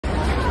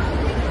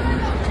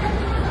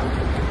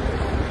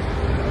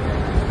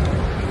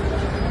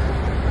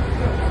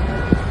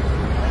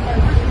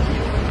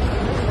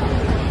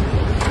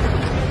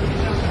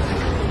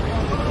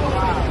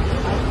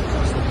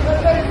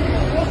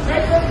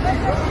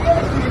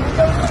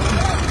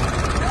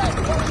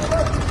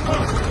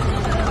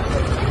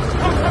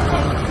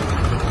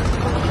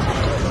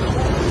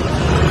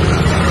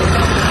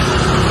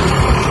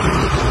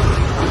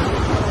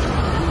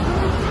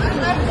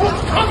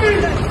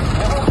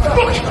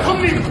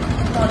Come in.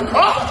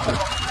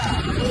 Ah!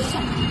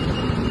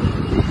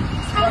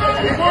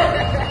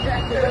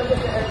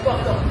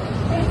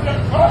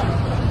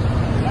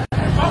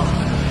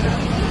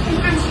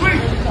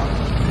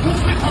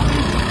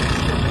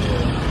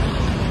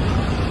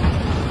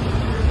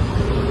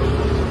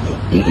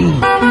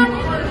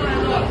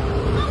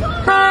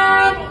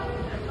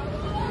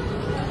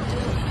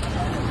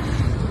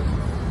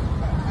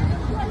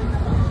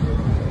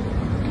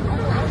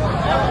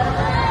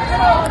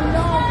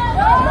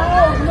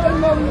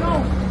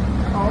 No.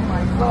 Oh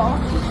my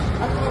God.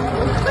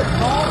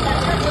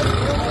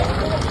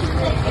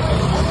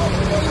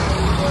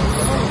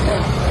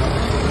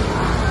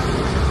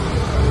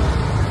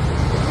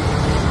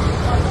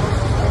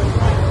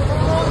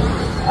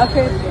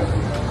 Okay.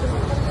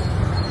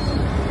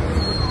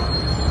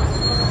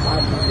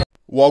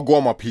 Well, go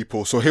on, my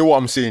people. So hear what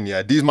I'm saying,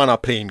 yeah. These men are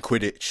playing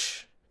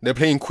Quidditch. They're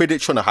playing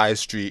Quidditch on the high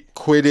street.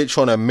 Quidditch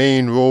on a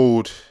main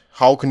road.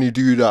 How can you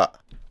do that?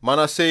 Man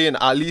are saying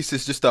at least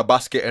it's just a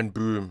basket and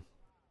broom.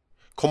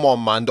 Come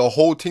on, man. The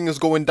whole thing is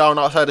going down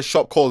outside a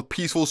shop called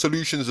Peaceful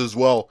Solutions as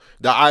well.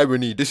 The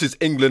irony. This is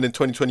England in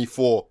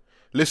 2024.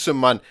 Listen,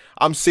 man.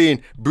 I'm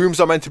saying brooms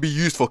are meant to be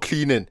used for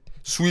cleaning.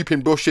 Sweeping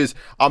brushes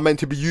are meant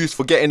to be used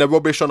for getting the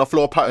rubbish on the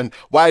floor pattern.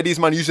 Why are these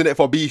men using it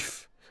for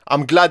beef?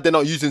 I'm glad they're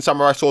not using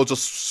samurai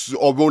swords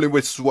or rolling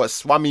with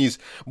swammies.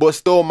 But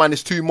still, man,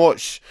 it's too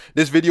much.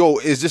 This video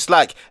is just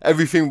like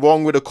everything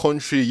wrong with the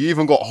country. You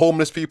even got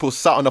homeless people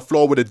sat on the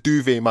floor with a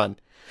duvet, man.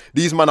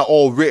 These men are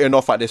all written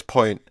off at this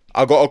point.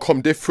 I gotta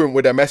come different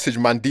with a message,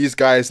 man. These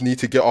guys need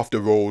to get off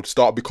the road.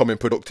 Start becoming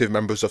productive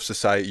members of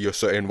society or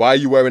something. Why are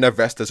you wearing a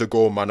vest as a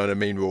grown man on the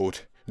main road?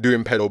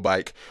 Doing pedal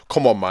bike?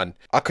 Come on, man.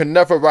 I can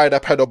never ride a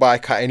pedal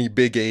bike at any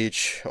big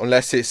age.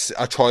 Unless it's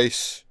a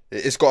choice.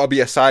 It's got to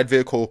be a side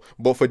vehicle,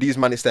 but for these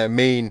man, it's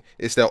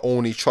their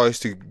only choice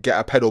to get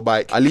a pedal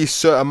bike. At least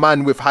certain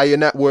man with higher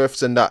net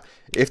worths and that,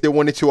 if they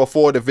wanted to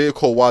afford a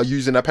vehicle while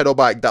using a pedal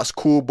bike, that's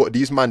cool, but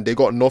these man, they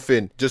got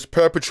nothing. Just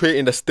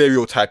perpetrating the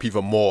stereotype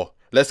even more.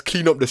 Let's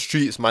clean up the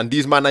streets, man.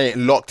 These man ain't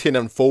locked in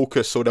and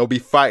focused, so they'll be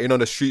fighting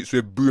on the streets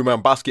with broom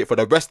and basket for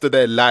the rest of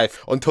their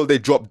life until they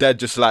drop dead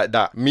just like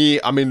that.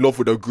 Me, I'm in love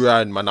with the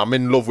grind, man. I'm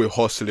in love with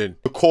hustling.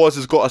 The cause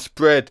has got to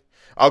spread.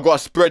 I gotta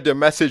spread the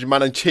message,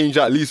 man, and change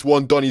at least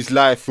one Donny's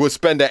life. We'll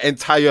spend the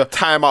entire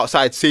time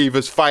outside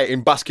Savers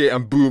fighting basket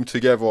and broom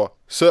together.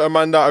 Certain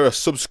man that are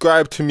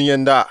subscribed to me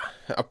and that,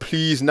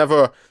 please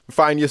never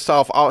find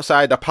yourself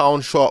outside the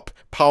pound shop,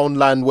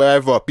 Poundland,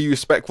 wherever. Be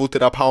respectful to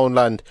the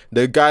Poundland.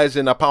 The guys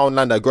in the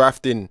Poundland are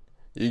grafting.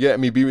 You get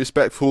me? Be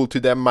respectful to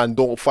them, man.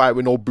 Don't fight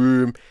with no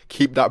broom.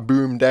 Keep that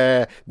broom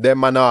there. Them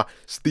man are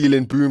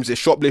stealing brooms.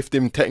 It's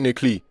shoplifting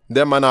technically.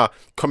 Them man are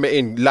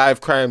committing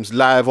live crimes,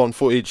 live on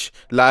footage,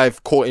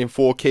 live caught in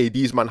 4K.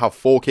 These man have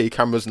 4K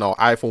cameras now,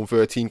 iPhone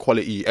 13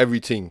 quality,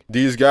 everything.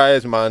 These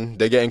guys, man,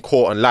 they're getting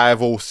caught on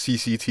live old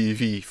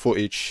CCTV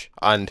footage.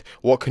 And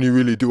what can you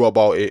really do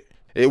about it?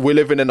 We're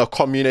living in a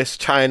communist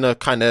China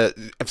kind of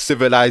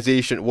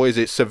civilization. What is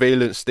it?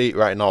 Surveillance state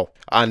right now.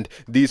 And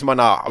these men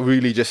are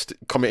really just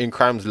committing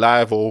crimes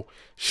live or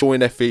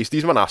showing their face.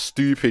 These men are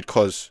stupid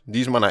because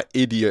these men are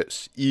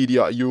idiots.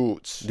 Idiot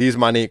youths. These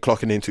men ain't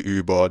clocking into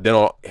Uber. They're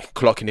not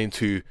clocking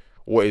into,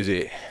 what is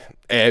it?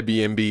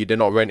 Airbnb. They're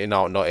not renting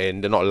out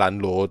nothing. They're not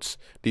landlords.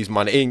 These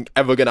men ain't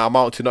ever going to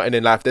amount to nothing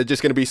in life. They're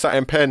just going to be sat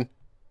in pen.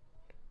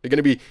 They're going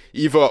to be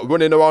either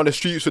running around the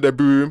streets with their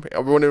broom,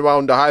 running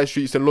around the high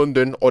streets in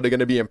London, or they're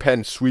going to be in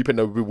pen sweeping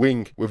the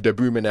wing with their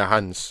broom in their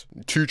hands.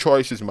 Two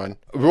choices, man.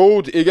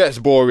 Road, it gets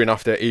boring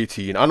after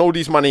 18. I know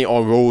these man ain't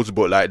on roads,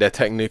 but like they're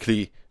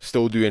technically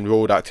still doing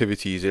road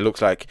activities. It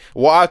looks like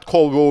what I'd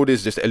call road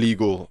is just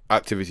illegal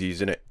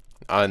activities, innit?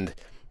 And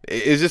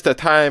it's just a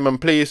time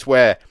and place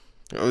where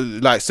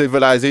like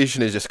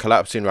civilization is just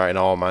collapsing right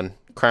now, man.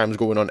 Crimes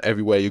going on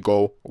everywhere you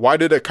go. Why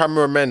do the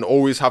cameramen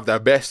always have their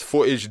best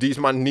footage? These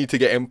men need to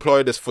get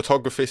employed as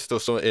photographers or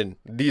something.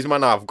 These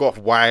men have got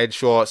wide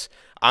shots,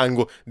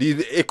 angle.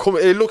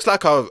 It looks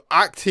like a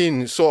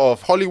acting sort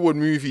of Hollywood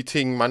movie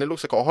thing, man. It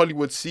looks like a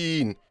Hollywood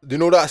scene. Do you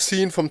know that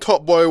scene from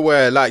Top Boy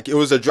where like it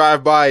was a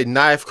drive-by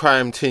knife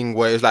crime thing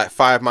where it's like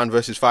 5 man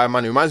versus 5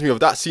 man? It reminds me of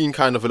that scene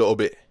kind of a little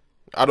bit.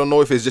 I don't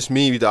know if it's just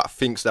me that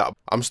thinks that.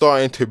 I'm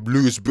starting to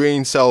lose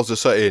brain cells or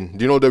something.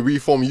 Do you know the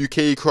Reform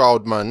UK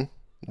crowd, man?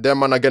 Them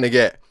man are gonna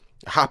get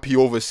happy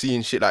over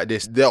seeing shit like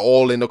this. They're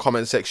all in the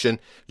comment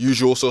section.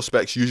 Usual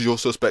suspects, usual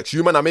suspects.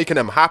 You man are making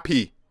them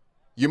happy.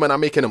 You man are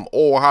making them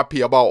all happy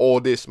about all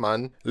this,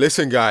 man.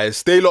 Listen, guys,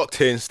 stay locked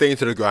in, stay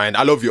into the grind.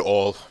 I love you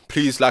all.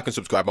 Please like and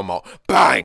subscribe. I'm out. Bang!